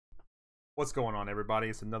What's going on, everybody?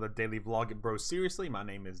 It's another daily vlog at Bro Seriously. My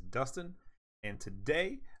name is Dustin, and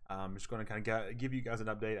today I'm just going to kind of give you guys an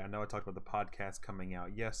update. I know I talked about the podcast coming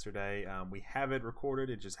out yesterday. We have it recorded.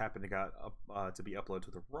 It just happened to got up to be uploaded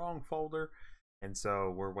to the wrong folder, and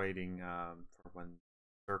so we're waiting for when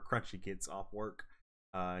Sir Crunchy gets off work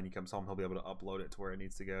and he comes home. He'll be able to upload it to where it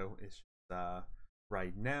needs to go. It's just,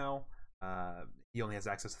 right now. He only has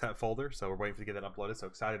access to that folder, so we're waiting for to get that uploaded. So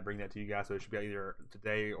excited to bring that to you guys. So it should be either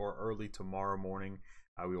today or early tomorrow morning.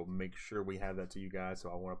 We will make sure we have that to you guys. So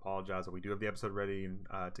I want to apologize, but we do have the episode ready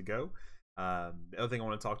to go. The other thing I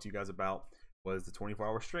want to talk to you guys about was the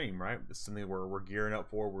 24-hour stream. Right, this is something we're gearing up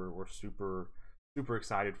for. We're super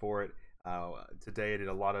excited for it. Today I did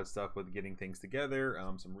a lot of stuff with getting things together,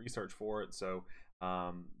 some research for it. So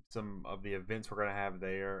some of the events we're going to have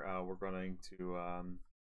there, we're going to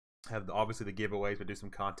have obviously the giveaways, but do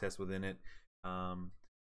some contests within it.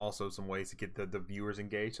 Also some ways to get the viewers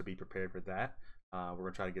engaged, so be prepared for that. We're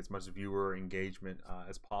gonna try to get as much viewer engagement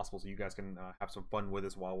as possible, so you guys can have some fun with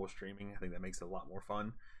us while we're streaming. I think that makes it a lot more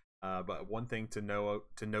fun. But one thing to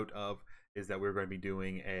note of is that we're going to be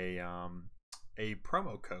doing a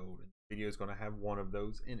promo code. The video is going to have one of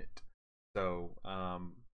those in it. So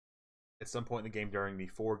at some point in the game during the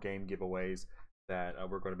 4 game giveaways that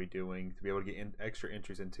we're going to be doing, to be able to get extra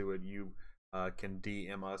entries into it, you can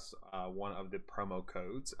DM us one of the promo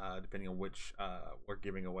codes depending on which we're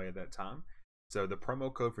giving away at that time. So the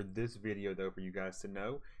promo code for this video, though, for you guys to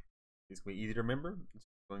know, is going to be easy to remember. It's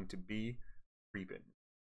going to be Creepin.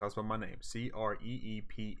 That's my name,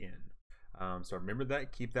 CREEPN. So remember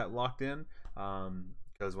that, keep that locked in,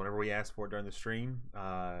 because whenever we ask for it during the stream,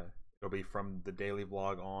 it'll be from the daily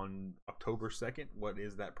vlog on October 2nd. What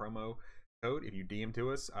is that promo code? If you DM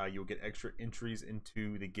to us, you'll get extra entries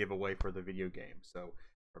into the giveaway for the video game. So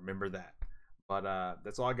remember that. But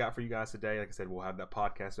that's all I got for you guys today. Like I said, we'll have that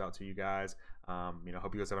podcast out to you guys.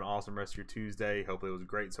 Hope you guys have an awesome rest of your Tuesday. Hopefully it was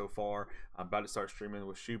great so far. I'm about to start streaming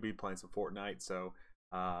with Shuby, playing some Fortnite. So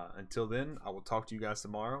until then, I will talk to you guys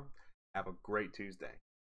tomorrow. Have a great Tuesday.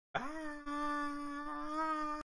 Bye.